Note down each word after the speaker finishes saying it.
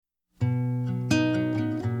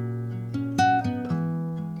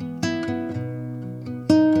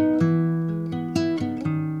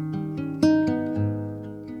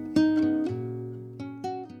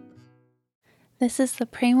This is the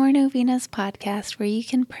Pray More Novenas podcast where you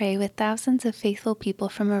can pray with thousands of faithful people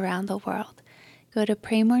from around the world. Go to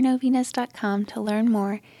praymorenovenas.com to learn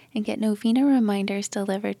more and get novena reminders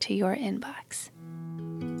delivered to your inbox.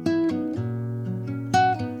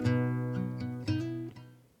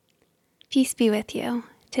 Peace be with you.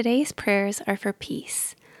 Today's prayers are for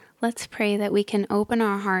peace. Let's pray that we can open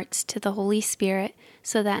our hearts to the Holy Spirit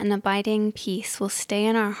so that an abiding peace will stay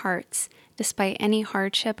in our hearts despite any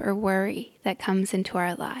hardship or worry that comes into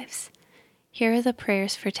our lives. Here are the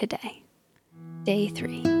prayers for today. Day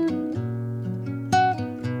 3.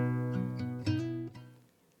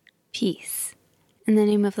 Peace. In the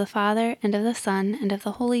name of the Father, and of the Son, and of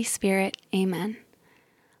the Holy Spirit. Amen.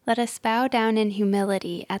 Let us bow down in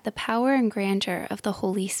humility at the power and grandeur of the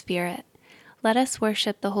Holy Spirit. Let us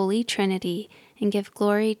worship the Holy Trinity and give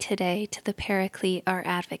glory today to the Paraclete, our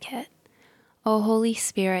advocate. O Holy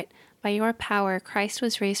Spirit, by your power, Christ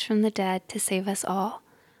was raised from the dead to save us all.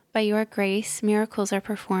 By your grace, miracles are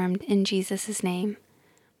performed in Jesus' name.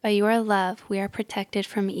 By your love, we are protected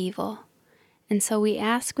from evil. And so we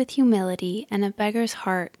ask with humility and a beggar's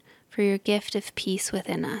heart for your gift of peace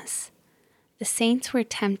within us. The saints were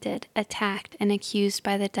tempted, attacked, and accused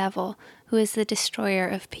by the devil, who is the destroyer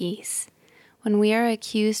of peace. When we are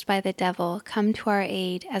accused by the devil, come to our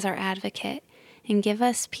aid as our advocate, and give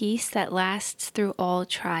us peace that lasts through all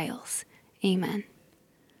trials. Amen.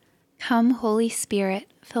 Come, Holy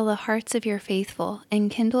Spirit, fill the hearts of your faithful, and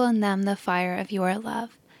kindle in them the fire of your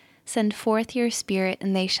love. Send forth your Spirit,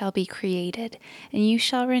 and they shall be created, and you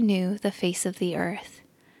shall renew the face of the earth.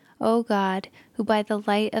 O God, who by the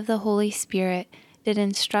light of the Holy Spirit did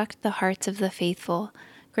instruct the hearts of the faithful,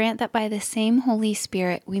 grant that by the same Holy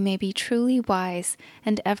Spirit we may be truly wise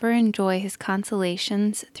and ever enjoy his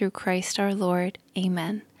consolations through Christ our Lord.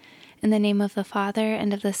 Amen. In the name of the Father,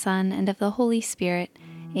 and of the Son, and of the Holy Spirit.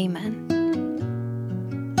 Amen.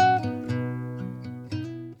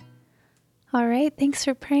 All right, thanks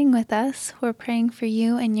for praying with us. We're praying for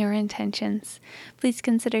you and your intentions. Please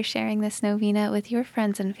consider sharing this novena with your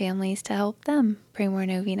friends and families to help them pray more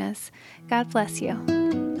novenas. God bless you.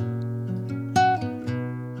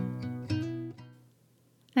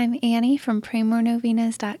 I'm Annie from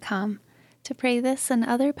praymorenovenas.com. To pray this and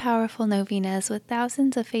other powerful novenas with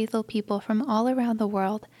thousands of faithful people from all around the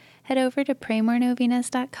world, head over to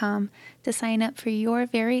praymorenovenas.com to sign up for your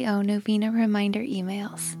very own novena reminder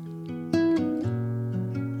emails.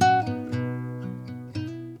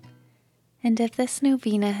 And if this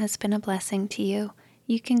novena has been a blessing to you,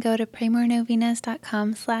 you can go to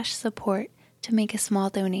praymorenovenas.com/support to make a small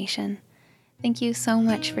donation. Thank you so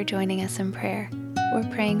much for joining us in prayer. We're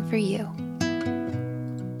praying for you.